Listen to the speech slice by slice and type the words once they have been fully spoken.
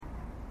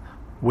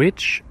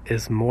Which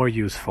is more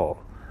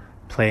useful,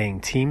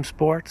 playing team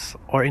sports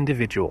or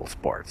individual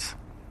sports?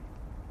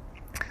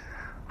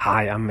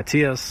 Hi, I'm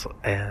Matthias,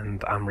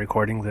 and I'm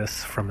recording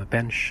this from a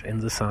bench in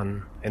the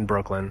sun in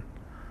Brooklyn.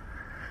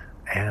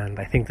 And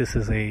I think this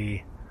is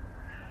a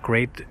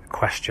great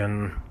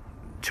question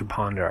to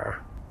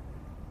ponder.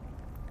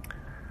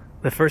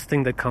 The first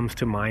thing that comes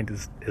to mind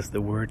is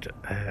the word,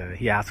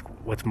 he asked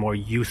what's more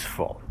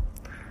useful.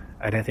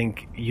 And I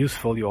think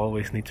useful, you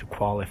always need to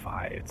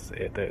qualify.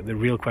 The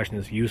real question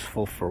is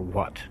useful for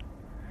what?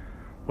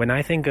 When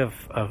I think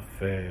of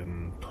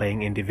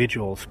playing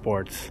individual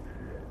sports,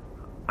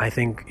 I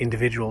think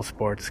individual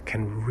sports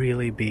can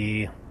really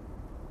be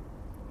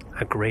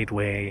a great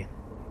way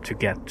to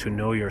get to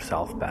know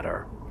yourself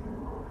better.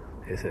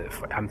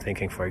 I'm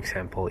thinking, for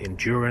example,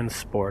 endurance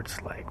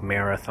sports like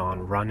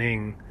marathon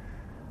running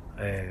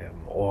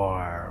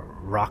or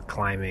rock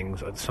climbing,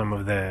 so some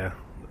of the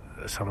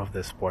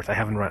sports. I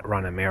haven't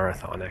run a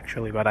marathon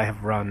actually, but I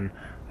have run.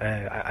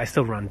 I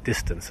still run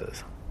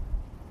distances,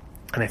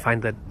 and I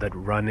find that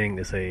running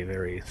is a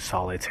very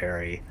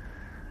solitary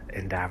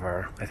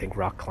endeavor. I think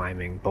rock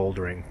climbing,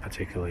 bouldering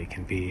particularly,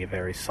 can be a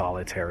very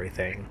solitary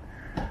thing.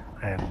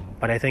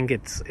 But I think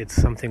it's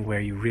something where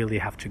you really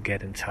have to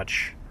get in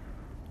touch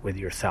with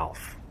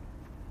yourself.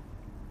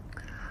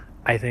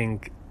 I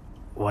think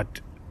what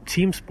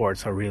team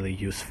sports are really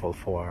useful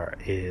for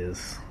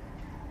is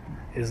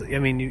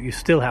you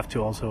still have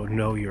to also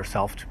know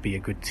yourself to be a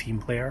good team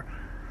player,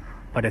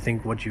 but I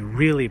think what you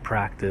really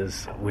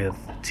practice with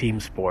team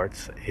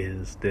sports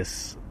is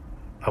this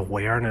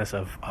awareness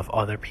of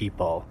other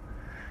people,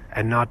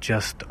 and not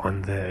just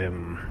on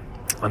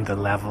the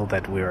level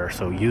that we're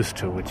so used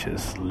to, which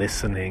is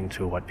listening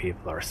to what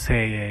people are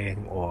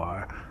saying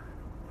or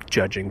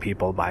judging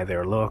people by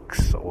their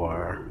looks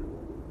or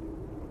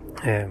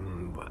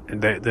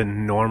the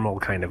normal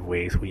kind of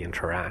ways we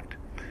interact.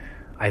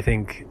 I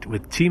think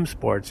with team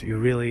sports, you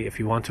really, if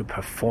you want to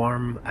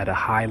perform at a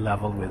high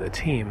level with a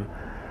team,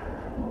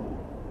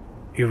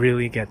 you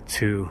really get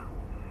to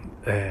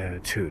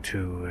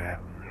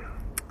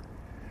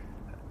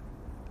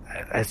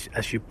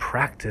as you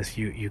practice,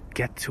 you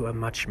get to a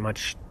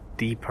much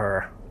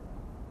deeper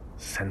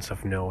sense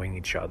of knowing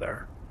each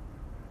other.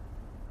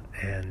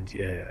 And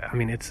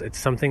it's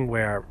something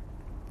where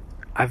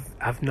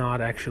I've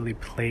not actually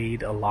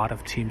played a lot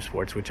of team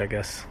sports, which I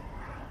guess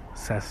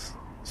says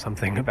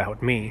something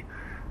about me.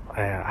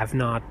 I've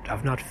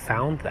not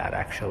found that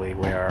actually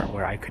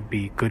where I could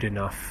be good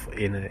enough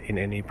in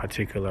any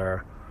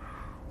particular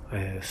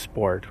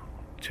sport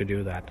to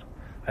do that.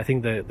 I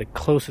think the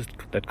closest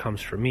that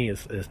comes for me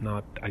is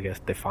not, I guess,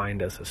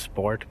 defined as a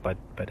sport, but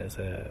as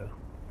a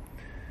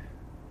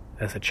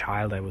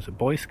child I was a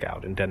Boy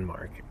Scout in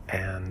Denmark,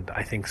 and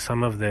I think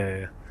some of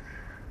the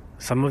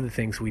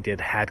things we did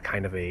had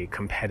kind of a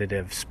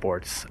competitive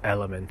sports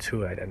element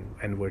to it,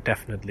 and were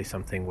definitely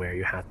something where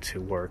you had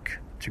to work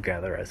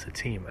together as a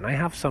team. And I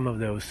have some of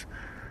those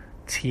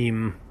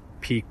team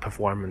peak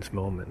performance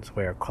moments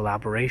where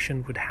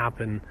collaboration would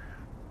happen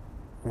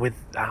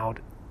without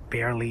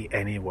barely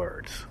any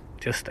words,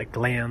 just a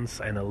glance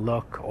and a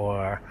look,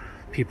 or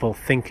people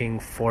thinking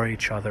for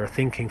each other,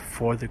 thinking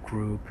for the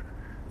group,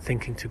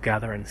 thinking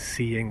together and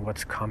seeing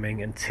what's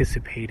coming,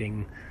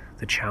 anticipating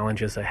the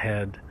challenges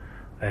ahead,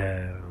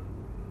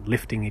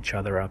 lifting each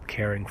other up,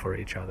 caring for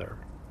each other.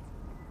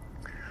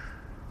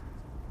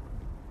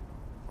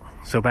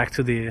 So back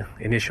to the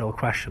initial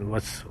question,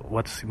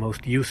 what's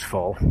most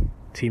useful,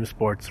 team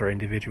sports or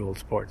individual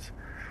sports?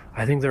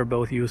 I think they're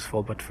both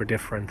useful, but for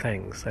different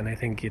things. And I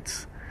think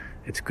it's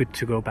good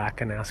to go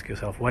back and ask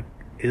yourself, what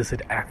is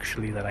it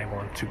actually that I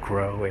want to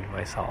grow in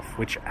myself?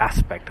 Which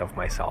aspect of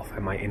myself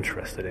am I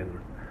interested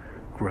in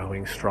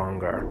growing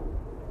stronger?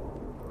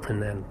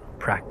 And then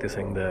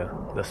practicing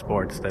the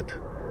sports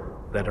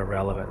that are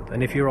relevant.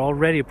 And if you're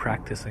already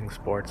practicing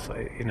sports,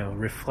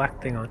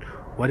 reflecting on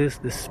what is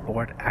this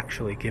sport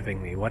actually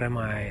giving me? What am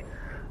I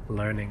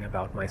learning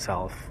about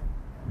myself?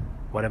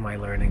 What am I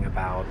learning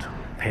about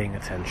paying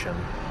attention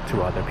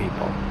to other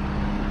people?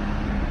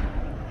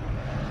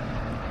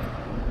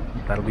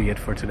 That'll be it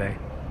for today.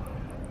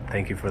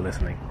 Thank you for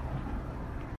listening.